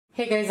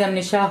Hey guys, I'm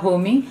Nisa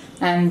Homey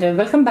and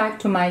welcome back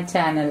to my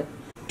channel.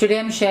 Today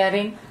I'm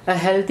sharing a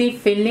healthy,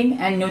 filling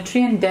and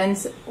nutrient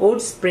dense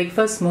oats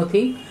breakfast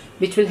smoothie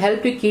which will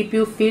help to keep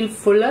you feel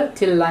fuller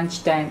till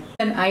lunchtime.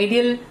 An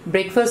ideal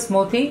breakfast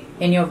smoothie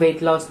in your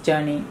weight loss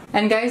journey.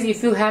 And guys,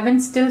 if you haven't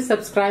still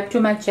subscribed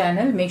to my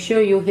channel, make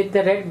sure you hit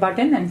the red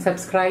button and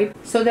subscribe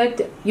so that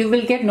you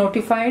will get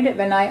notified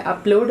when I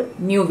upload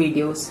new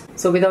videos.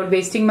 So without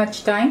wasting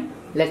much time,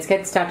 let's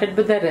get started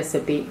with the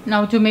recipe.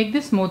 Now to make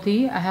this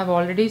smoothie, I have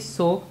already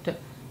soaked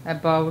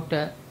about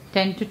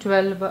 10 to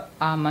 12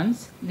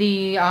 almonds.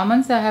 The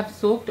almonds I have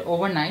soaked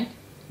overnight.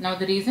 Now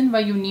the reason why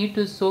you need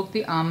to soak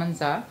the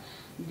almonds are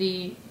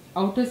the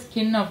outer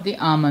skin of the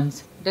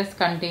almonds does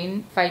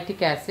contain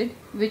phytic acid,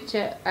 which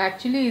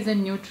actually is a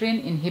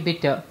nutrient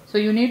inhibitor. So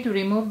you need to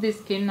remove the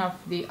skin of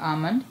the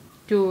almond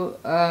to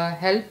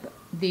help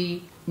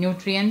the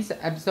nutrients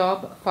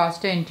absorb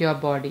faster into your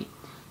body.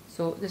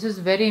 So this is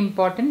very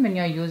important when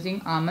you are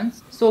using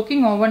almonds.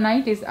 Soaking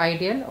overnight is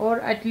ideal, or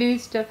at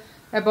least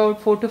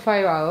about 4 to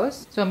 5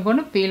 hours. So I'm going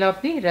to peel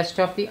off the rest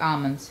of the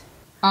almonds.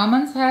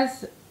 Almonds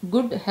has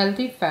good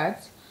healthy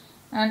fats,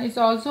 and it's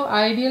also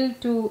ideal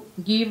to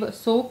give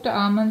soaked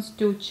almonds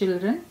to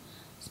children,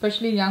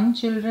 especially young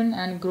children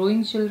and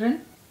growing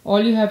children.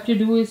 All you have to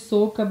do is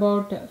soak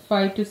about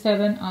 5 to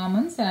 7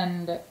 almonds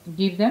and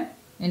give them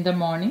in the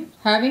morning.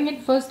 Having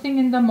it first thing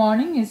in the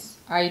morning is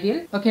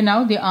ideal. Okay,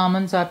 now the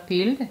almonds are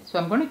peeled, so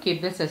I'm going to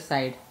keep this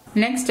aside.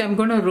 Next, I'm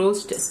going to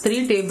roast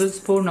 3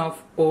 tablespoons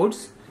of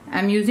oats.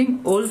 I'm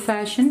using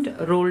old-fashioned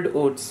rolled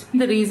oats.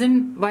 The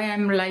reason why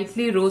I'm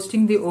lightly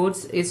roasting the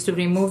oats is to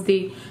remove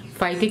the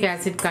phytic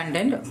acid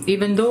content.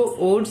 Even though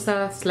oats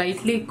are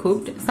slightly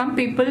cooked, some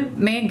people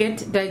may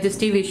get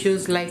digestive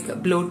issues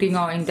like bloating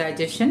or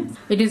indigestion.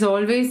 It is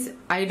always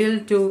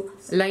ideal to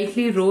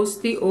lightly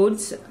roast the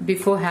oats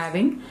before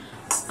having.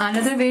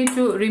 Another way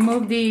to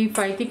remove the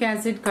phytic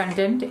acid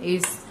content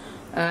is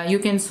you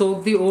can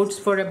soak the oats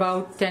for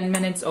about 10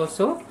 minutes or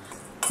so.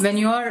 When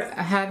you are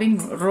having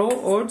raw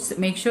oats,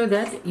 make sure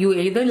that you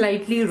either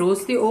lightly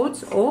roast the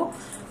oats or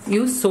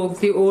you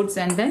soak the oats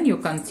and then you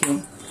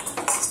consume.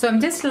 So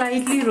I'm just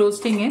lightly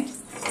roasting it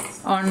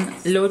on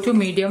low to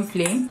medium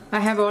flame. I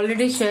have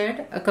already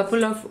shared a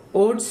couple of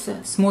oats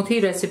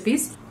smoothie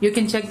recipes. You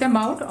can check them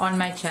out on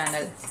my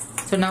channel.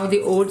 So now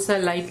the oats are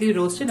lightly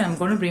roasted. I'm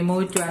going to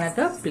remove it to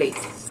another plate.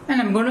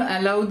 And I'm going to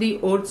allow the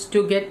oats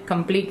to get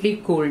completely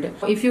cooled.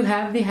 If you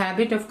have the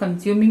habit of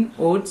consuming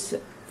oats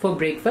for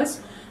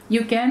breakfast,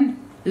 you can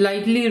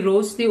lightly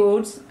roast the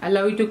oats,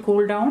 allow it to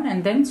cool down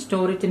and then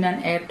store it in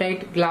an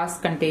airtight glass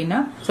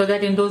container so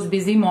that in those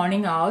busy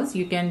morning hours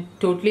you can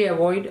totally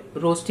avoid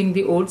roasting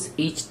the oats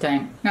each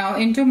time. Now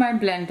into my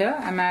blender,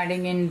 I'm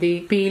adding in the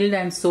peeled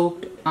and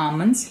soaked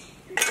almonds.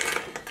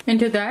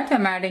 Into that,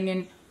 I'm adding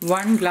in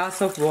 1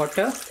 glass of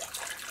water.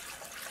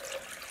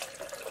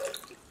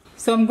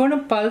 So I'm going to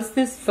pulse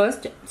this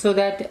first so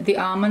that the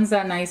almonds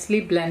are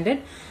nicely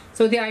blended.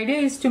 So the idea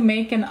is to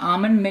make an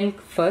almond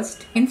milk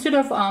first. Instead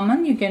of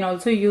almond, you can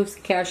also use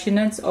cashew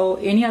nuts or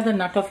any other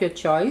nut of your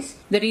choice.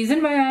 The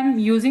reason why I am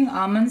using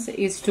almonds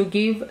is to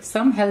give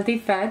some healthy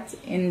fats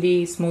in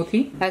the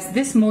smoothie, as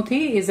this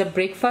smoothie is a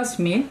breakfast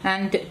meal,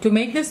 and to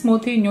make the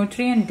smoothie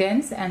nutrient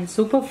dense and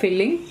super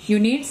filling, you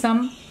need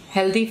some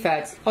healthy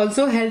fats.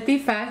 Also, healthy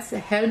fats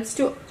helps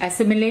to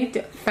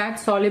assimilate fat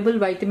soluble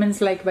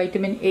vitamins like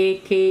vitamin A,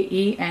 K,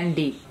 E and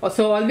D.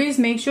 So always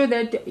make sure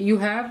that you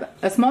have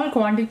a small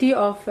quantity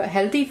of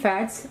healthy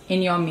fats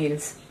in your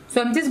meals.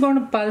 So I'm just going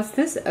to pulse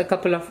this a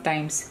couple of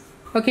times.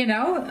 Okay,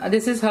 now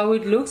this is how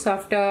it looks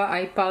after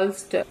I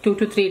pulsed 2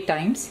 to 3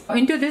 times.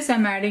 Into this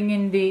I'm adding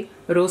in the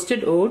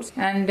roasted oats,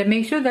 and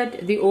make sure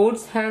that the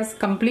oats has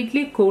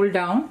completely cooled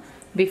down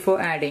before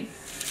adding.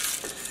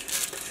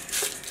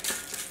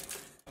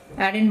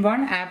 Add in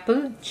 1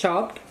 apple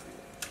chopped.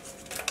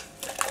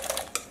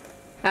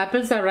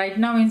 Apples are right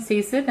now in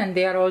season and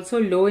they are also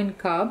low in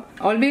carb.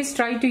 Always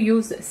try to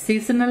use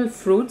seasonal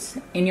fruits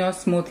in your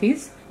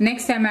smoothies.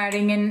 Next, I'm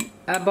adding in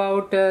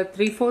about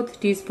 3/4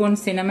 teaspoon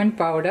cinnamon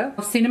powder.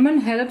 Cinnamon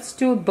helps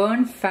to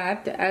burn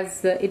fat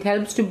as it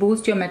helps to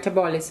boost your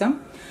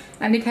metabolism,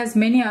 and it has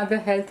many other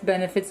health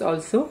benefits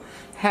also.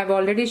 Have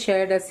already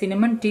shared a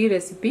cinnamon tea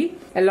recipe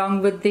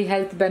along with the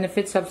health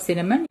benefits of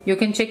cinnamon. You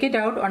can check it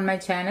out on my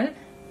channel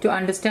to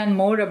understand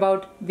more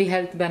about the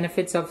health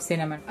benefits of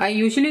cinnamon. I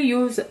usually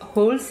use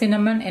whole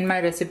cinnamon in my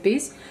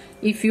recipes.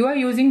 If you are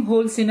using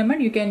whole cinnamon,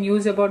 you can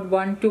use about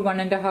 1 to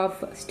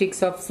 1.5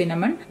 sticks of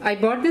cinnamon. I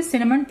bought this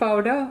cinnamon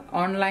powder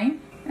online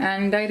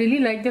and I really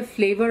like the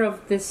flavor of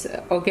this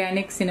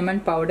organic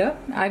cinnamon powder.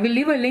 I will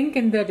leave a link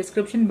in the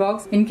description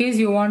box in case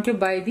you want to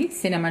buy the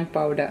cinnamon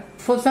powder.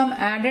 For some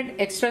added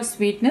extra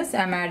sweetness,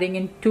 I'm adding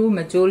in 2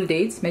 medjool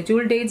dates.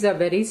 Medjool dates are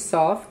very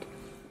soft.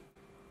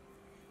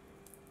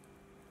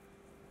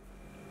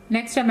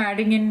 Next, I'm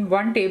adding in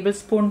 1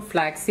 tablespoon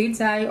flax seeds.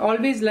 I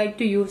always like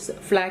to use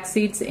flax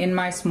seeds in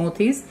my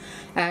smoothies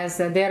as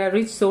they are a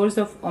rich source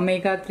of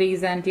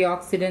omega-3s,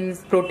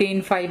 antioxidants,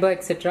 protein, fiber,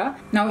 etc.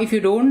 Now, if you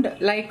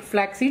don't like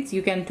flax seeds,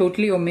 you can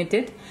totally omit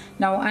it.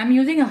 Now, I'm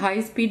using a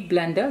high-speed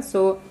blender,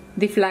 so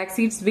the flax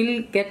seeds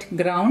will get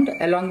ground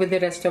along with the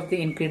rest of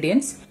the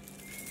ingredients.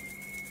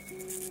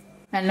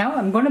 And now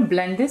I'm going to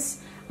blend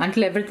this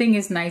until everything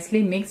is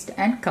nicely mixed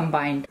and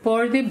combined.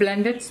 Pour the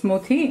blended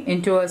smoothie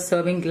into a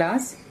serving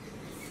glass.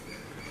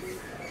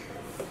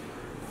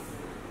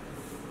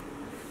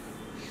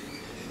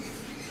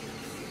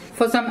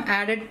 For some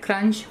added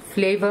crunch,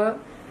 flavor,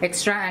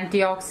 extra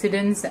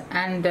antioxidants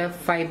and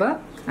fiber,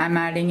 I'm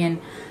adding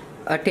in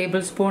a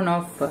tablespoon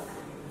of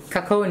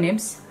cacao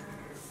nibs.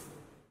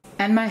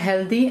 And my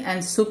healthy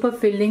and super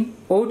filling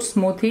oat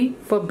smoothie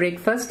for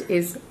breakfast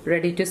is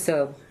ready to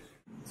serve.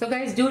 So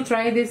guys, do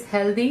try this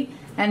healthy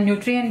and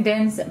nutrient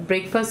dense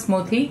breakfast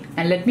smoothie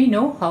and let me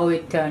know how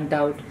it turned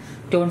out.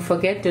 Don't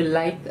forget to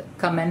like,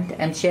 comment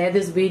and share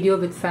this video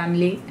with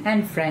family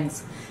and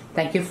friends.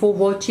 Thank you for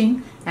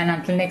watching, and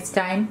until next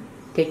time,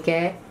 take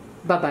care.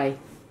 Bye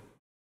bye.